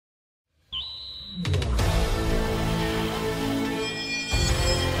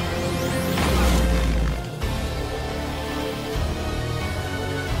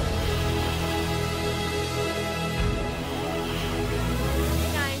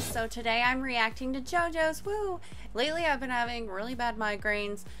so today I'm reacting to JoJo's. Woo! Lately I've been having really bad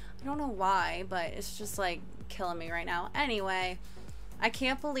migraines. I don't know why, but it's just like killing me right now. Anyway, I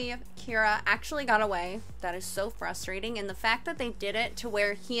can't believe Kira actually got away. That is so frustrating, and the fact that they did it to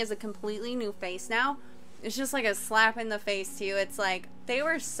where he is a completely new face now, it's just like a slap in the face to you. It's like they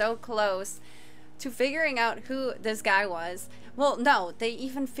were so close to figuring out who this guy was. Well, no, they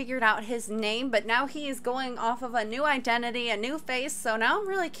even figured out his name, but now he is going off of a new identity, a new face. So now I'm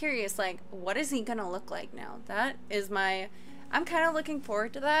really curious, like, what is he gonna look like now? That is my... I'm kind of looking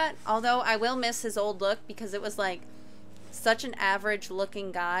forward to that. Although I will miss his old look because it was like such an average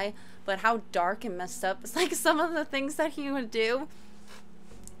looking guy, but how dark and messed up is like some of the things that he would do.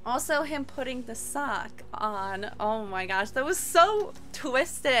 Also, him putting the sock on. Oh my gosh, that was so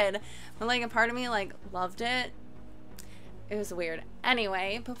twisted. But like a part of me like loved it. It was weird.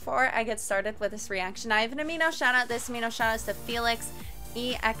 Anyway, before I get started with this reaction, I have an amino shout out. This amino shout out is to Felix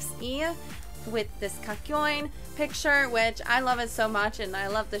EXE with this kakyoin picture, which I love it so much, and I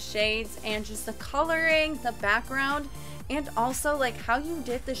love the shades and just the coloring, the background, and also like how you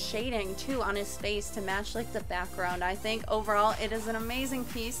did the shading too on his face to match like the background. I think overall it is an amazing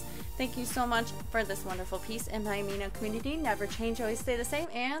piece. Thank you so much for this wonderful piece, and my amino community never change, always stay the same,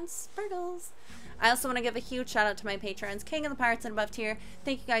 and sprinkles. I also want to give a huge shout out to my patrons, King of the Pirates and above tier.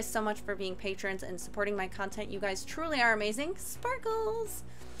 Thank you guys so much for being patrons and supporting my content. You guys truly are amazing. Sparkles!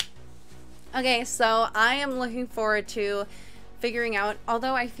 Okay, so I am looking forward to figuring out,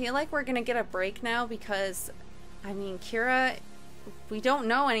 although I feel like we're going to get a break now because, I mean, Kira, we don't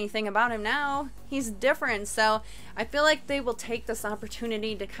know anything about him now. He's different, so I feel like they will take this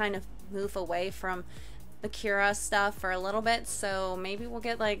opportunity to kind of move away from the Kira stuff for a little bit, so maybe we'll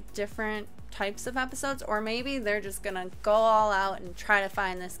get like different types of episodes, or maybe they're just gonna go all out and try to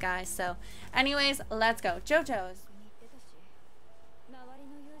find this guy. So anyways, let's go. JoJo's.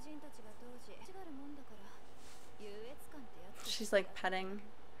 She's like petting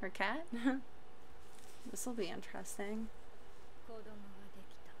her cat. This will be interesting.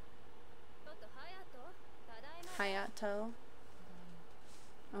 Hayato.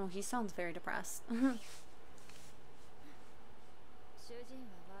 Oh, he sounds very depressed.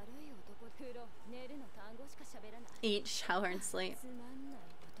 Eat, shower, and sleep.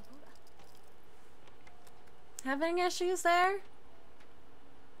 Having issues there?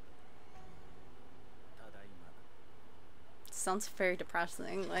 Sounds very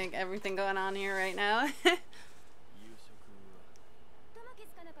depressing, like everything going on here right now.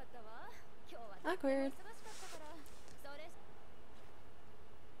 Awkward.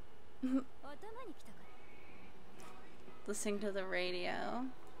 Listening to the radio.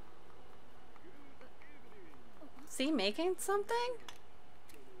 Is he making something?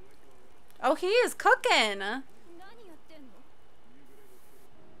 Oh, he is cooking!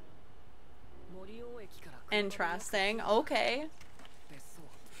 Interesting. Okay.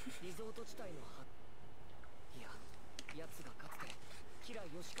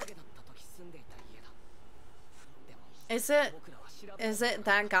 Is it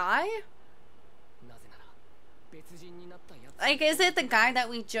that guy? Like, is it the guy that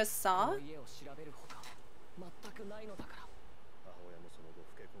we just saw?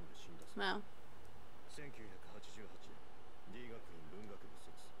 No.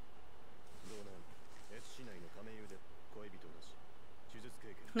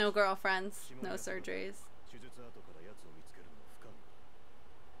 No girlfriends, no surgeries.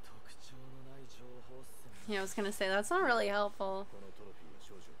 Yeah, I was gonna say, that's not really helpful.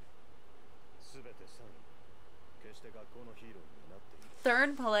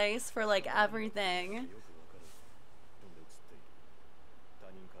 Third place for like everything.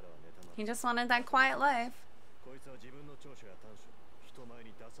 He just wanted that quiet life.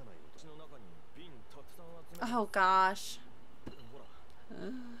 Oh gosh.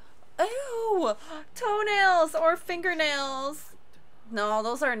 Ew! Toenails or fingernails. No,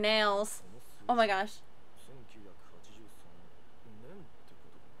 those are nails. Oh my gosh.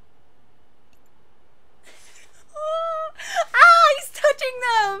 Ah, he's touching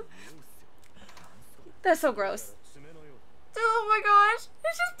them! That's so gross. Oh my gosh.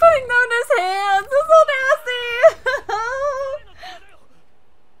 He's just putting them in his hands. That's so nasty.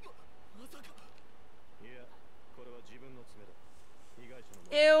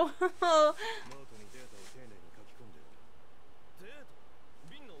 Ew.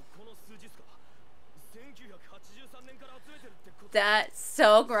 That's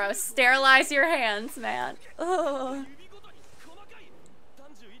so gross. Sterilize your hands, man. Ugh.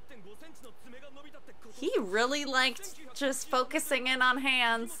 He really liked just focusing in on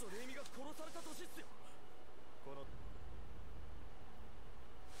hands.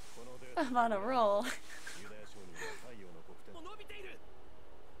 I'm on a roll.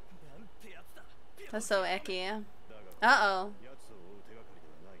 That's so icky. Uh-oh.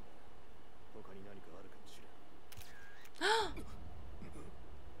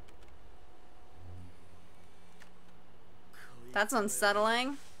 That's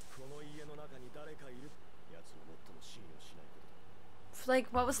unsettling. Like,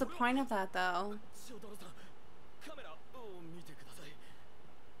 what was the point of that, though?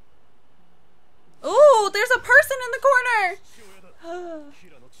 Ooh, there's a person in the corner!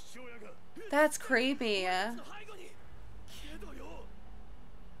 That's creepy. I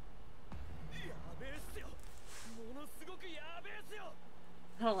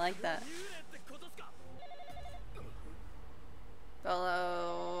don't like that.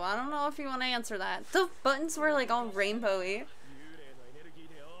 Although, I don't know if you want to answer that. The buttons were like all rainbowy.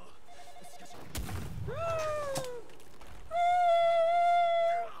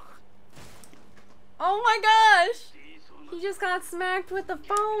 Oh my gosh! He just got smacked with the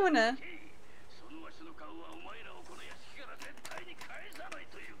phone.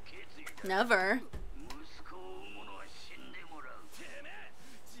 Never.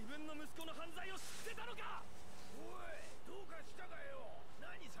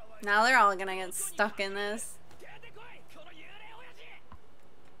 Now they're all gonna get stuck in this.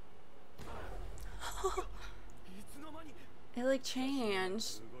 It like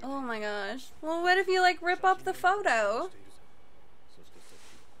changed. Oh my gosh. Well, what if you like rip up the photo?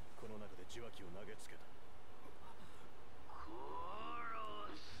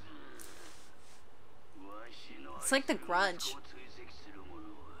 It's like the Grudge.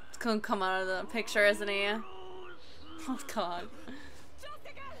 It's gonna come out of the picture, isn't he? Oh god.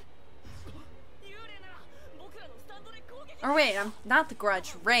 Or wait, not the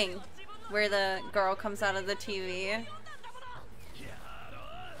Grudge. Ring, where the girl comes out of the TV.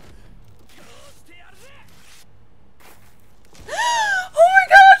 Oh my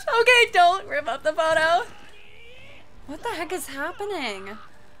gosh! Okay, don't rip up the photo. What the heck is happening?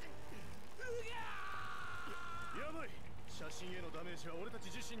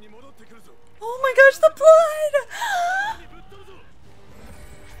 Oh my gosh, the blood!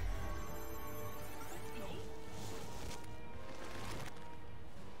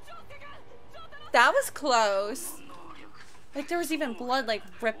 That was close. Like there was even blood like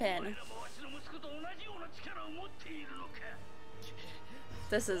ripping.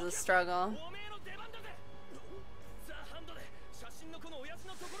 This is a struggle.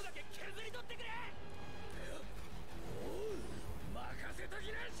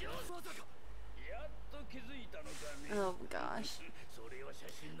 Oh gosh.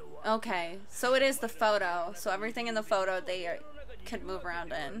 Okay, so it is the photo. So everything in the photo they could move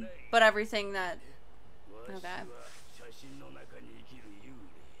around in. But everything that... Okay.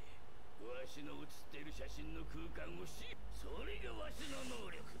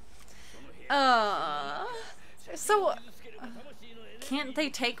 So... can't they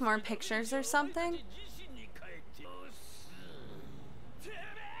take more pictures or something?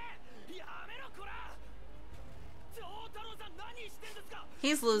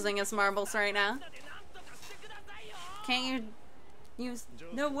 He's losing his marbles right now. Can't you use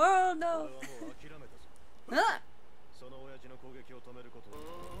the world? No.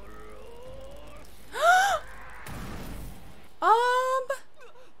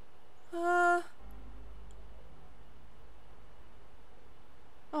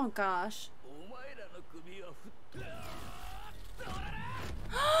 Oh gosh.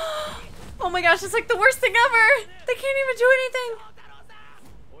 Oh my gosh, it's like the worst thing ever! They can't even do anything!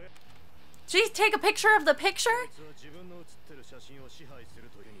 Should he take a picture of the picture?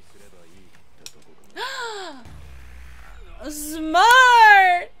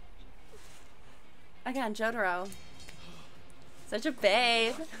 Smart! Again, Jotaro. Such a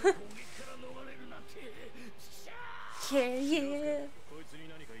babe. Yeah.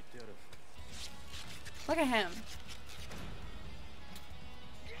 Look at him.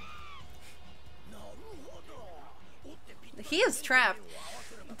 He is trapped.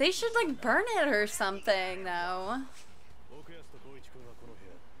 They should like burn it or something though.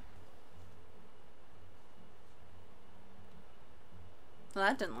 Well,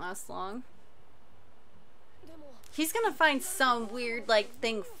 that didn't last long. He's gonna find some weird like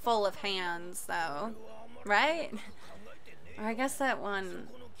thing full of hands though, right? Or I guess that one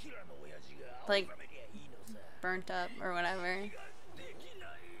like burnt up or whatever.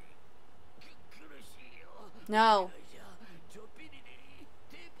 No.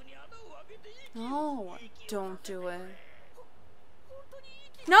 No, don't do it.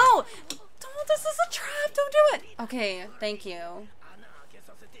 No! Don't, this is a trap, don't do it! Okay, thank you.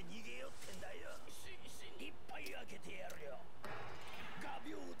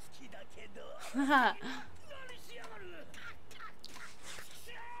 His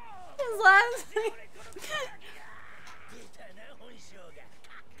last name.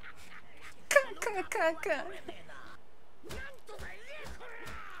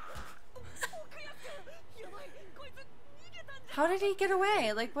 How did he get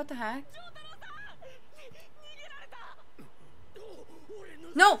away? Like, what the heck?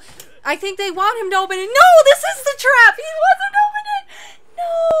 No! I think they want him to open it. No! This is the trap! He wasn't opening it! No!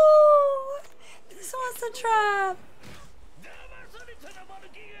 This was the trap!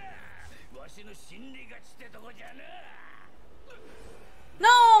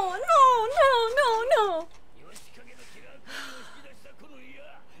 No! No! No! No! No!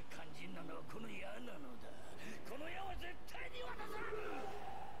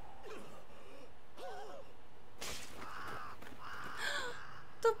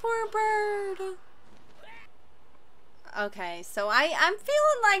 The poor bird. Okay, so I'm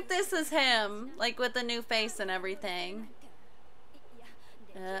feeling like this is him, like with the new face and everything.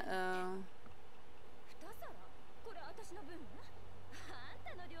 Uh-oh.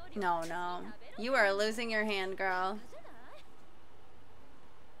 No, no. You are losing your hand, girl.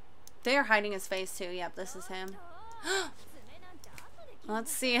 They are hiding his face too. Yep, this is him.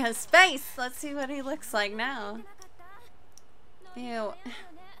 Let's see his face. Let's see what he looks like now. Ew.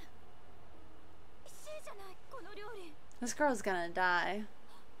 This girl's gonna die.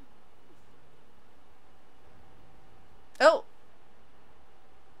 Oh!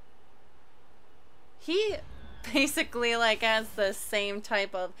 He basically like has the same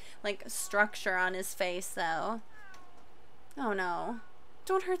type of like structure on his face though. Oh no.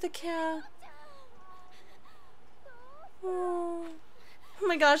 Don't hurt the cat. Oh. Oh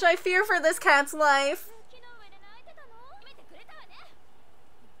my gosh, I fear for this cat's life.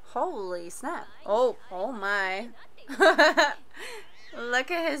 Holy snap. Oh, oh my. Look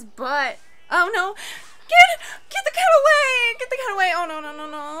at his butt. Oh no. Get the cat away. Get the cat away. Oh no, no,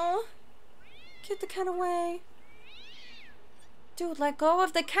 no, no. Get the cat away. Dude, let go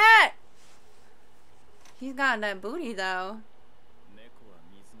of the cat. He's got that booty though.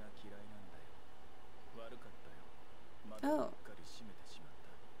 Oh.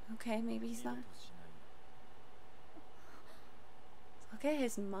 Okay, maybe he's not. Look at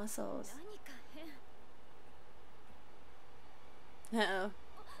his muscles. Uh-oh.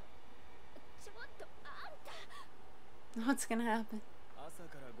 What's gonna happen?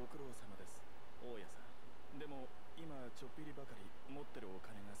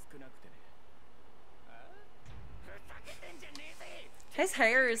 His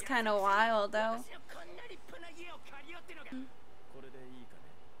hair is kind of wild though.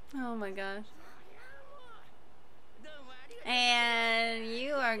 Oh my gosh. And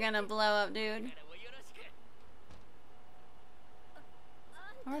you are gonna blow up, dude.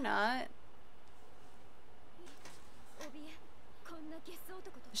 Or not.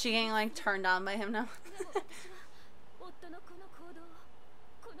 Is she getting like turned on by him now?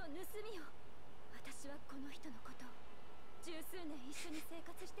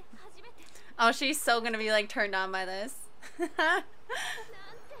 Oh, she's so gonna be like turned on by this.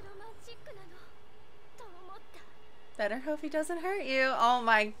 Better hope he doesn't hurt you. Oh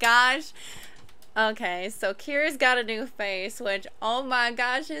my gosh. Okay, so Kira's got a new face, which, oh my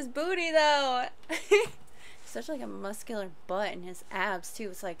gosh, his booty though. Such like a muscular butt and his abs too.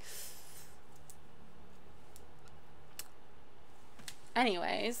 It's like,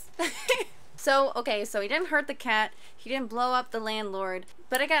 anyways. So, okay, so he didn't hurt the cat. He didn't blow up the landlord.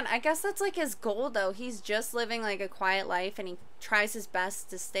 But again, I guess that's like his goal though. He's just living like a quiet life and he tries his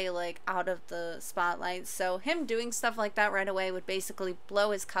best to stay like out of the spotlight. So him doing stuff like that right away would basically blow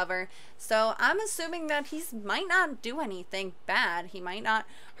his cover. So I'm assuming that he might not do anything bad. He might not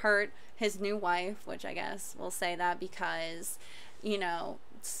hurt his new wife, which I guess we'll say that because, you know,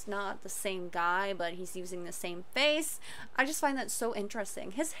 it's not the same guy, but he's using the same face. I just find that so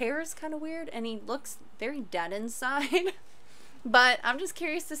interesting. His hair is kind of weird and he looks very dead inside. But I'm just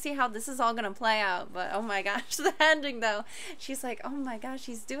curious to see how this is all gonna play out. But oh my gosh, the ending though. She's like, oh my gosh,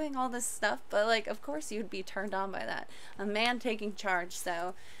 he's doing all this stuff. But like, of course you'd be turned on by that. A man taking charge.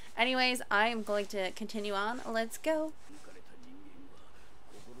 So anyways, I am going to continue on. Let's go.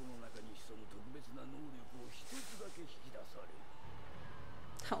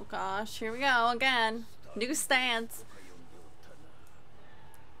 Oh gosh, here we go again. New stance.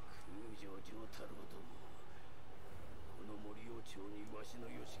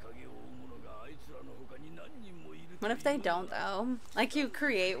 What if they don't though? Like you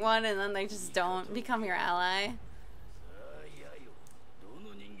create one and then they just don't become your ally.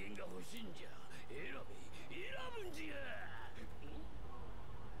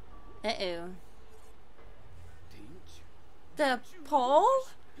 Uh-oh. The pole?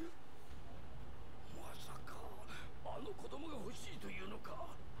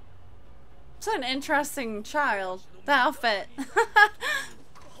 It's an interesting child. The outfit.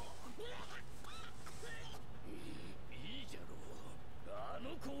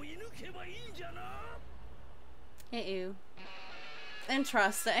 Ew.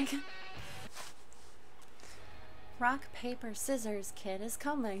 Interesting. Rock, paper, scissors kid is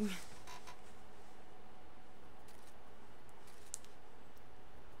coming.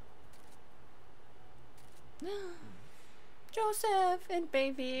 Joseph and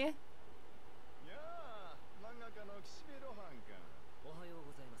baby.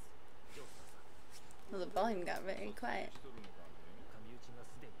 Well, the volume got very quiet.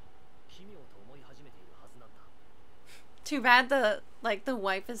 Too bad the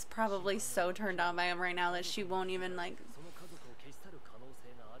wife is probably so turned on by him right now that she won't even like.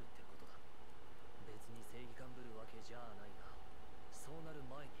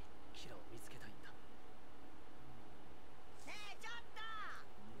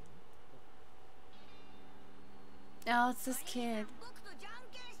 Oh, it's this kid.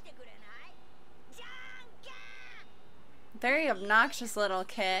 Very obnoxious little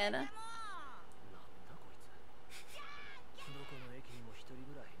kid.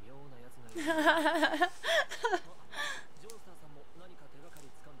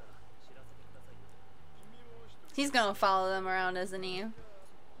 He's gonna follow them around, isn't he? I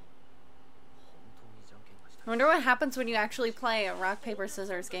wonder what happens when you actually play a rock, paper,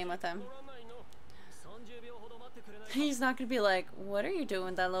 scissors game with him. He's not gonna be like, what are you doing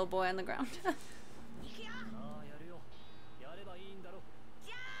with that little boy on the ground?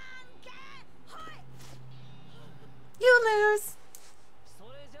 You lose!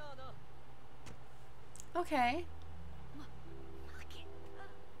 Okay.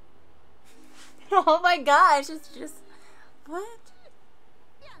 Oh my gosh, it's just... What?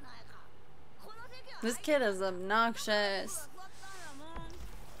 This kid is obnoxious.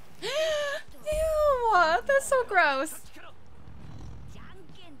 Ew, that's so gross.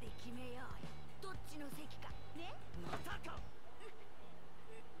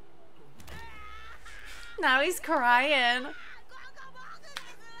 Now he's crying.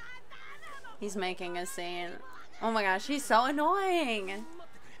 He's making a scene. Oh my gosh, he's so annoying.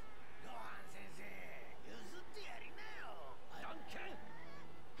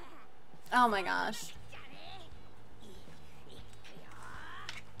 Oh my gosh.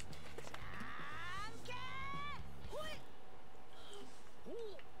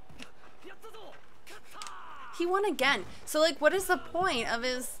 He won again. So like, what is the point of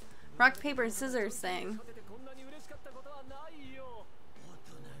his rock, paper, scissors thing?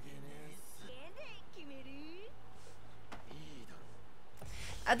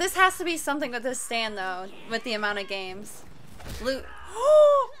 This has to be something with this stand though, with the amount of games. Loot.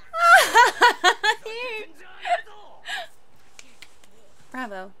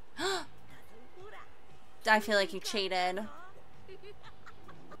 Bravo. I feel like you cheated.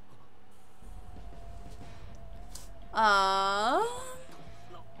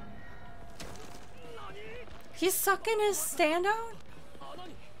 He's sucking his stand out?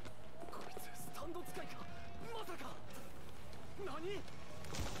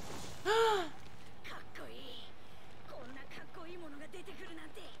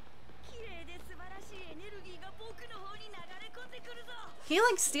 He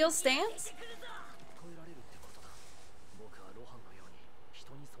like steals stands?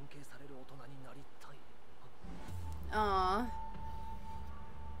 Aww.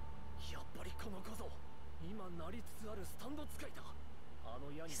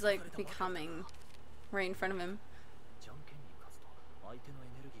 He's like becoming right in front of him.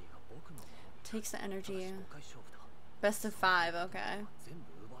 Takes the energy. Best of 5, okay.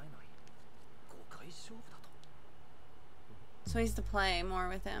 So he's to play more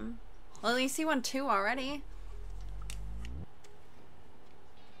with him. Well, at least he won 2 already.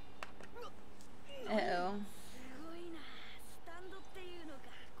 Uh-oh.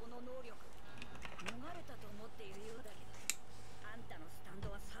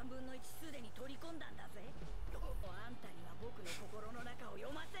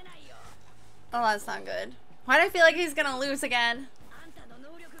 Oh, that's not good. Why do I feel like he's gonna lose again?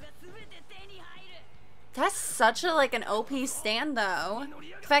 That's such a like an OP stand though.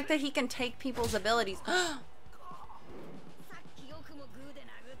 The fact that he can take people's abilities.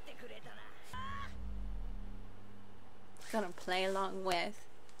 Gonna play along with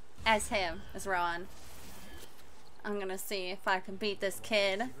as him, as Ron. I'm gonna see if I can beat this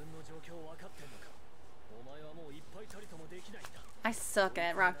kid. I suck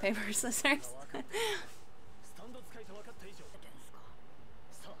at rock, paper, scissors.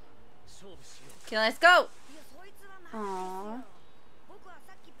 Okay, let's go. Aww.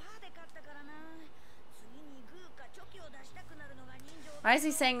 Why is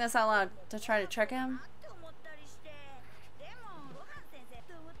he saying this out loud? To try to trick him?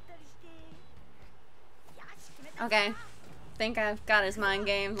 Okay. Think I've got his mind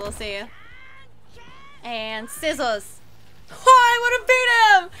games. We'll see. And scissors. Oh, I would have beat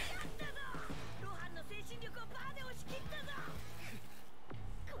him!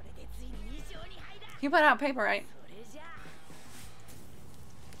 He put out paper, right?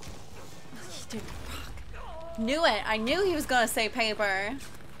 Dude, fuck. Knew it. I knew he was gonna say paper.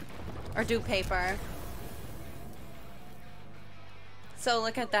 Or do paper. So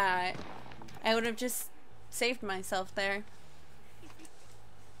look at that. I would have just saved myself there.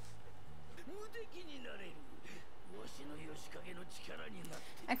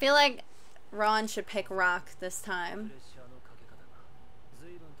 I feel like Ron should pick rock this time.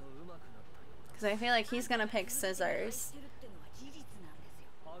 Because I feel like he's gonna pick scissors.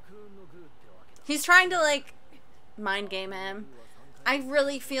 He's trying to like mind game him. I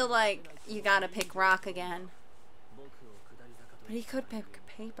really feel like you gotta pick rock again. But he could pick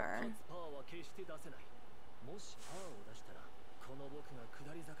paper.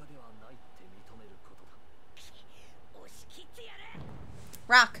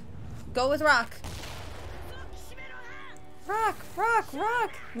 Rock. Go with rock. Rock, rock,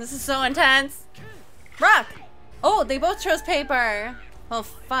 rock. This is so intense. Rock. Oh, they both chose paper. Well,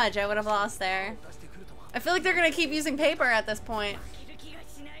 fudge, I would have lost there. I feel like they're going to keep using paper at this point.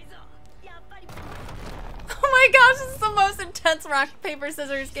 Oh my gosh, this is the most intense rock, paper,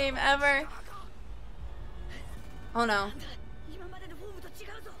 scissors game ever. Oh no.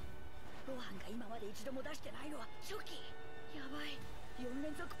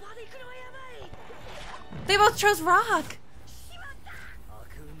 They both chose rock.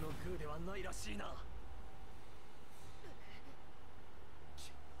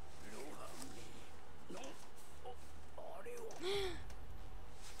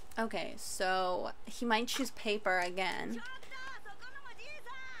 Okay, so he might choose paper again.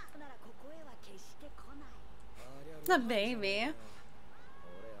 The baby.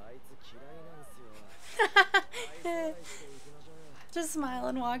 Just smile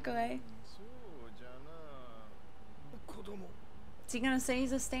and walk away. Is he gonna say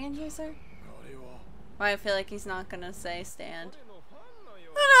he's a stand user? Well, I feel like he's not gonna say stand.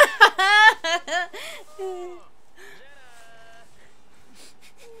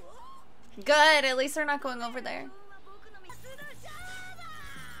 Good, at least they're not going over there.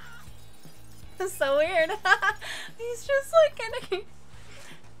 That's so weird. He's just like kidding.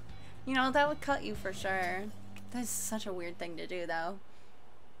 You know, that would cut you for sure. That's such a weird thing to do, though.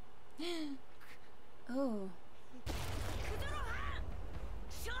 Oh.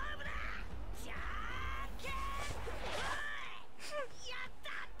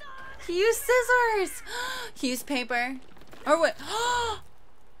 He used scissors! He used paper. Or what? Oh!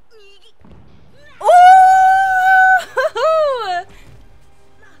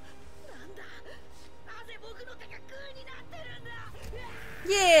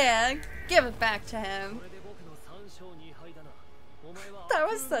 Yeah, give it back to him. That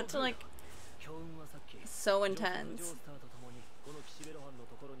was such like so intense.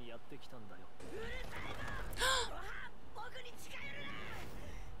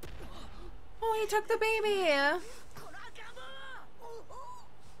 Oh, he took the baby.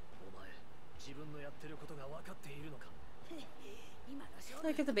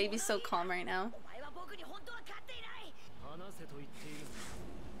 Look at the baby's so calm right now.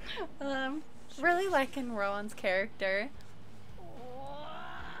 Really liking Rowan's character.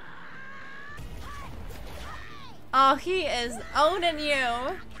 Oh, he is owning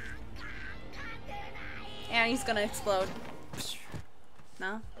you. And he's gonna explode.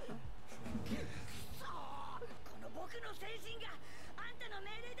 No?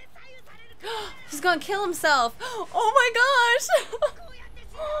 He's gonna kill himself. Oh my gosh.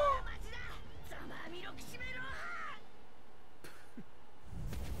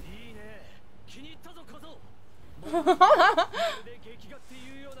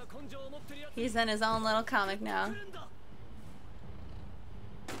 He's in his own little comic now.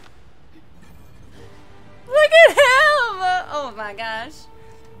 Look at him! Oh my gosh.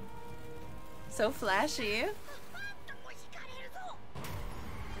 So flashy.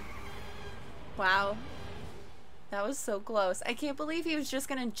 Wow. That was so close. I can't believe he was just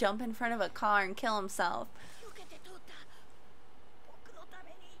gonna jump in front of a car and kill himself.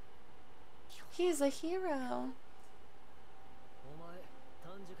 He's a hero.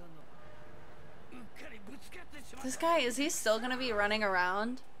 This guy, is he still gonna be running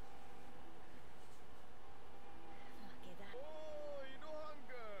around?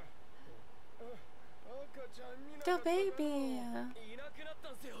 The baby.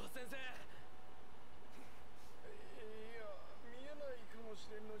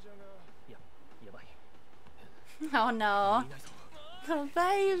 Oh no. The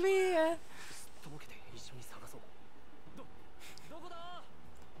baby.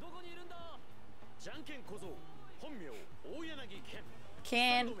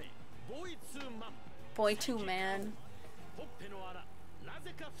 Ken. Boy 2 man.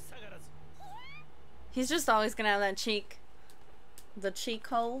 He's just always gonna have that cheek. The cheek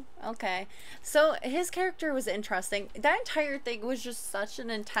hole. Okay. So his character was interesting. That entire thing was just such an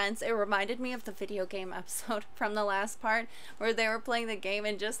intense. It reminded me of the video game episode from the last part where they were playing the game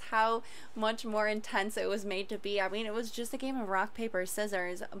and just how much more intense it was made to be. I mean, it was just a game of rock, paper,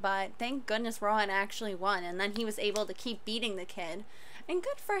 scissors, but thank goodness Rohan actually won, and then he was able to keep beating the kid. And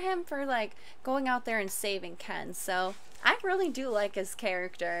good for him for like going out there and saving Ken. So I really do like his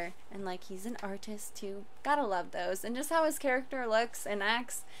character, and like he's an artist too. Gotta love those. And just how his character looks and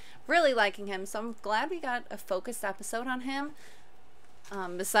acts, really liking him. So I'm glad we got a focused episode on him,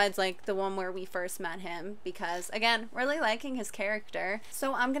 besides like the one where we first met him, because again, really liking his character.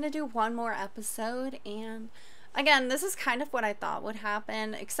 So I'm gonna do one more episode, and again, this is kind of what I thought would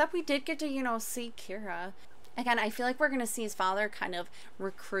happen, except we did get to, you know, see Kira. Again, I feel like we're going to see his father kind of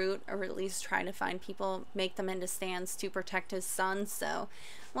recruit, or at least try to find people, make them into stands to protect his son. So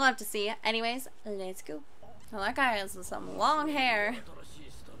we'll have to see. Anyways, let's go. Well, that guy has some long hair.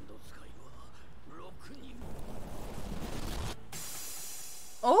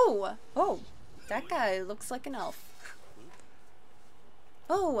 Oh, that guy looks like an elf.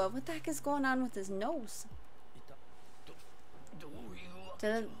 Oh, what the heck is going on with his nose?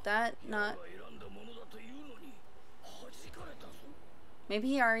 Did that not... Maybe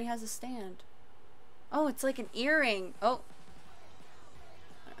he already has a stand. Oh, it's like an earring. Oh.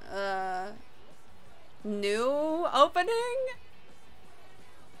 New opening?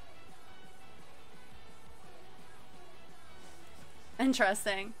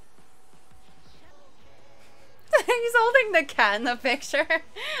 Interesting. He's holding the cat in the picture.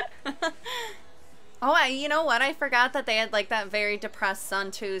 Oh, you know what? I forgot that they had like that very depressed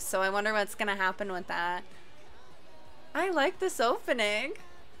son too, so I wonder what's gonna happen with that. I like this opening.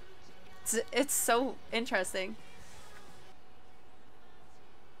 It's so interesting.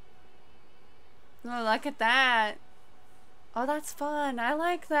 Oh, look at that. Oh, that's fun. I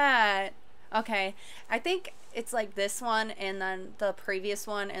like that. Okay, I think it's like this one and then the previous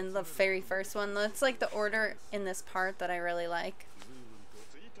one and the very first one. That's like the order in this part that I really like.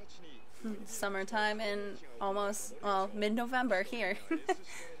 Summertime in almost, well, mid-November here.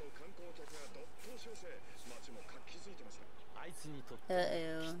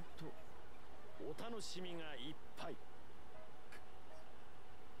 Uh-oh.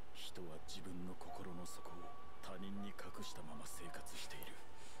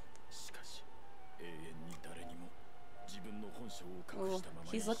 Ooh,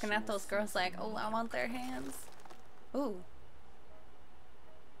 he's looking at those girls like, oh, I want their hands. Ooh.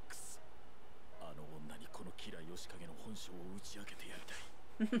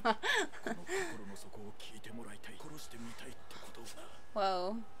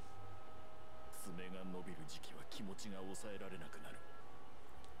 Whoa.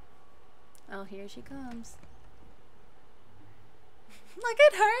 Oh, here she comes. Look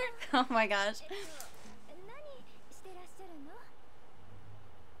at her! Oh my gosh.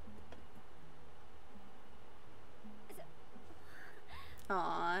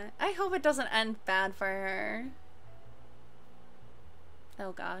 Aw, I hope it doesn't end bad for her.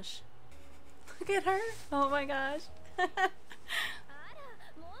 Oh gosh. Look at her! Oh my gosh.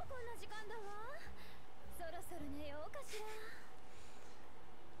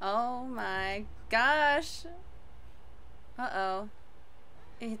 Oh my gosh. Uh-oh.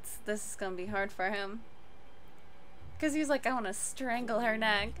 This is gonna be hard for him. Cause he's like, I wanna strangle her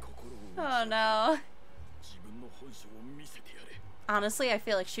neck. Oh no. Honestly, I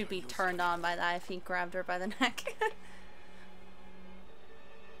feel like she'd be turned on by that if he grabbed her by the neck.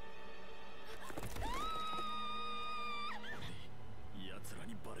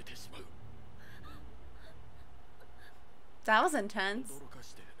 That was intense.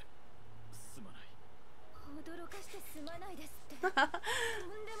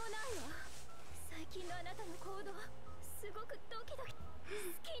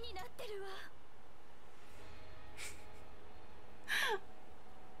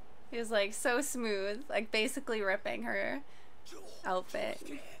 He was like so smooth, like basically ripping her outfit.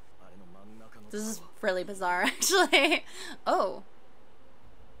 This is really bizarre, actually. Oh.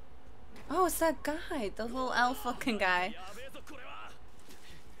 Oh, it's that guy. The little elf looking guy.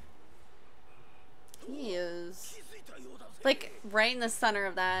 He is like right in the center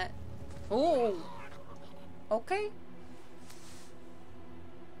of that. Oh. Okay.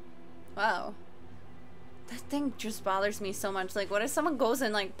 Wow. That thing just bothers me so much. Like, what if someone goes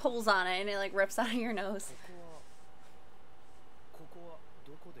and like pulls on it and it like rips out of your nose?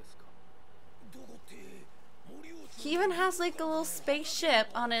 He even has like a little spaceship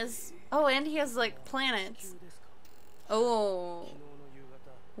on his... Oh, and he has like planets. Oh.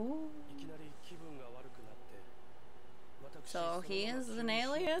 Ooh. So he is an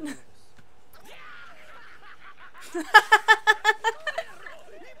alien?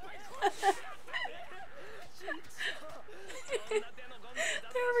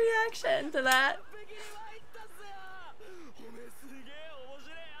 Their reaction to that.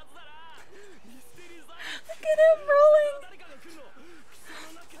 Look at him rolling.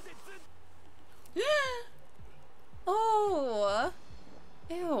 Oh.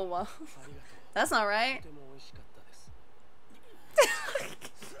 Ew. That's not right.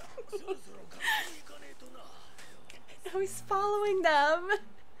 Now he's following them.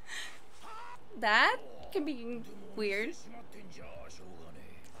 That can be weird.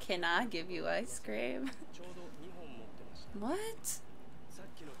 Can I give you ice cream? What?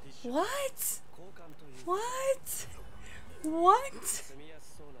 What? What? What?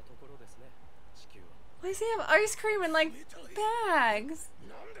 Why does he have ice cream in like bags?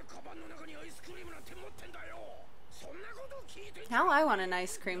 Now I want an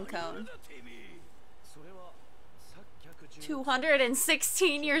ice cream cone.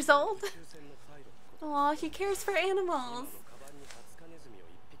 216 years old? Aw, he cares for animals.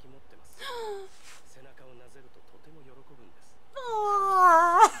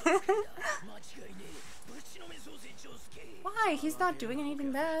 Aww. Why? He's not doing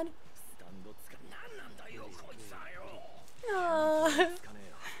anything bad.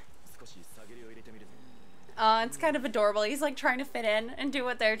 It's kind of adorable. He's like trying to fit in and do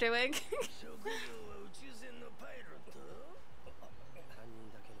what they're doing.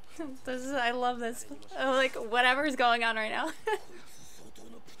 I love this. Like, whatever's going on right now.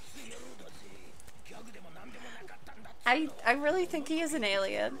 I really think he is an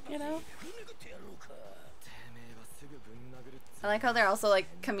alien, you know? I like how they're also like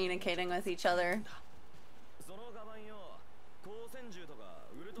communicating with each other.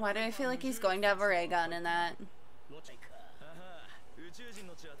 Why do I feel like he's going to have a ray gun in that?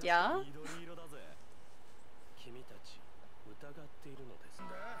 Yeah?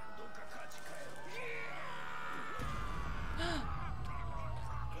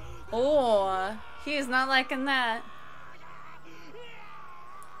 Oh, he is not liking that.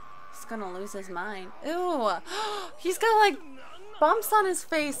 He's gonna lose his mind. Ew, he's got like bumps on his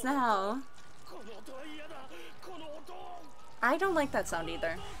face now. I don't like that sound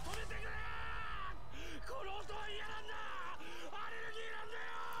either.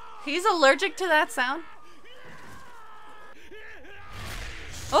 He's allergic to that sound.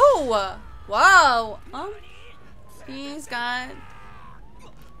 Oh, wow. He's got...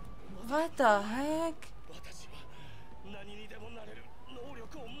 What the heck?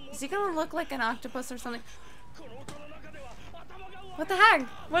 Is he gonna look like an octopus or something? What the heck?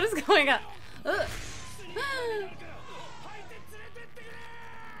 What is going on? Ugh.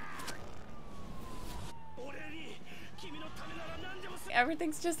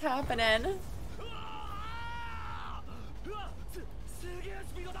 Everything's just happening.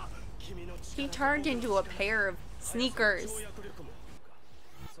 He turned into a pair of sneakers.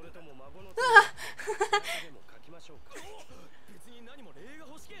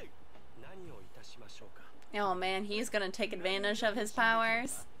 Oh man, he's gonna take advantage of his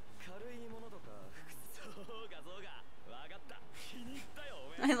powers.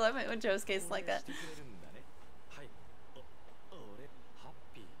 I love it when Josuke's like that.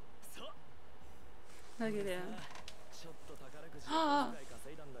 Look at him. Oh.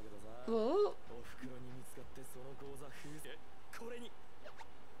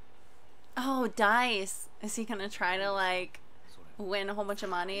 Oh, dice. Is he gonna try to like win a whole bunch of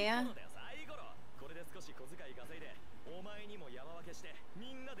money?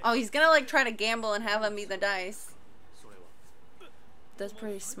 Oh, he's gonna like try to gamble and have him be the dice. That's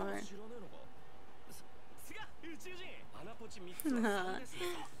pretty smart.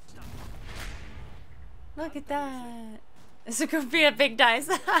 Look at that. This is gonna be a big dice.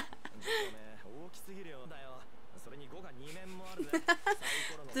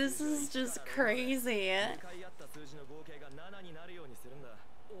 This is just crazy.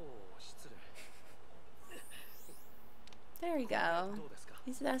 There we go.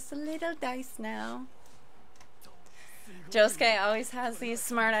 He's just a little dice now. Josuke always has these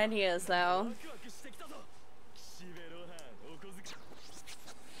smart ideas, though.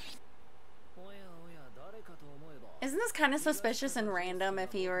 Isn't this kind of suspicious and random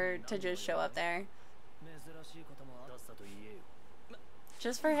if he were to just show up there?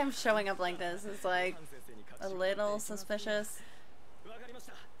 Just for him showing up like this is like a little suspicious.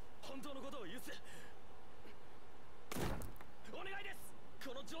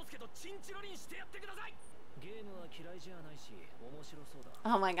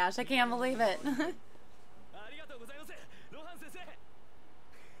 Oh my gosh, I can't believe it.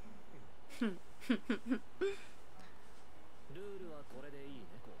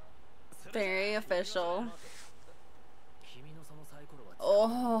 Very official.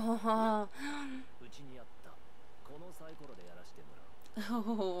 Oh.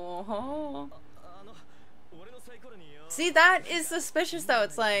 Oh. See, that is suspicious though.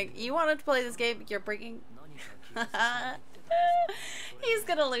 It's like, you wanted to play this game, you're breaking. He's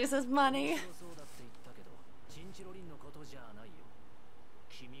gonna lose his money.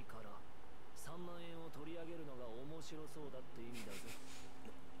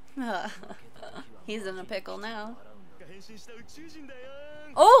 He's in a pickle now.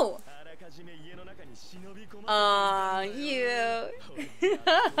 Oh! You.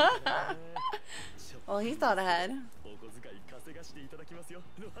 Well, he thought ahead.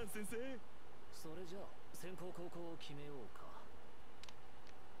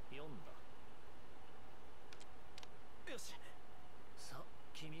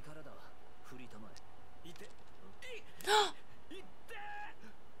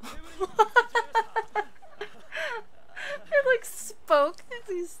 It like spoke.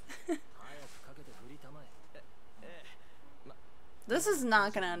 This is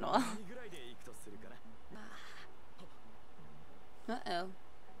not gonna end well. Uh-oh.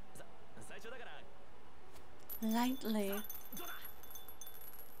 Lightly.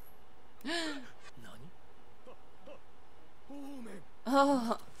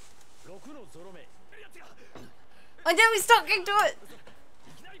 Oh. I know he's talking to it.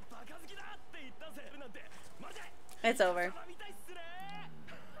 It's over.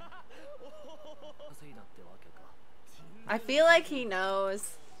 I feel like he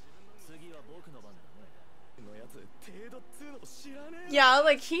knows. Yeah,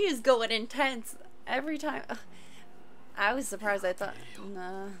 like he is going intense every time. I was surprised. I thought,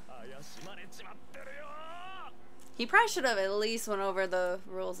 nah. He probably should have at least went over the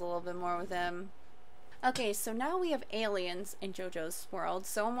rules a little bit more with him. Okay, so now we have aliens in JoJo's world.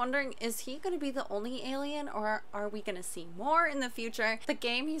 So I'm wondering, is he going to be the only alien, or are we going to see more in the future? The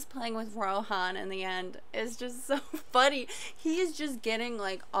game he's playing with Rohan in the end is just so funny. He is just getting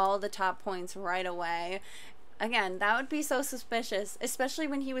like all the top points right away. Again, that would be so suspicious, especially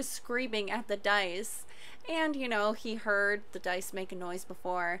when he was screaming at the dice. And, you know, he heard the dice make a noise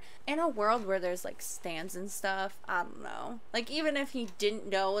before. In a world where there's, like, stands and stuff, I don't know. Like, even if he didn't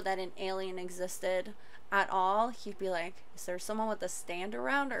know that an alien existed at all, he'd be like, is there someone with a stand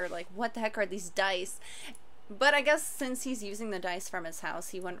around? Or, like, what the heck are these dice? But I guess since he's using the dice from his house,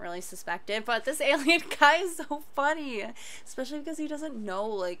 he wouldn't really suspect it. But this alien guy is so funny. Especially because he doesn't know,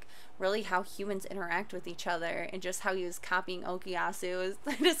 like, really how humans interact with each other. And just how he was copying Okuyasu's,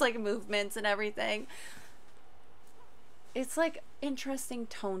 just, like, movements and everything. It's like interesting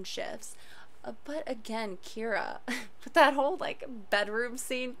tone shifts. But again, Kira, with that whole like bedroom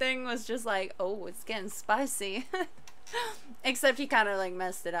scene thing was just like, oh, it's getting spicy. Except he kind of like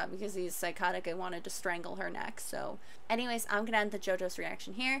messed it up because he's psychotic and wanted to strangle her next. So anyways, I'm gonna end the JoJo's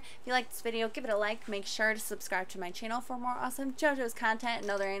reaction here. If you liked this video, give it a like. Make sure to subscribe to my channel for more awesome JoJo's content and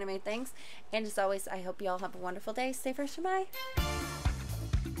other anime things. And as always, I hope you all have a wonderful day. Stay fresh and bye.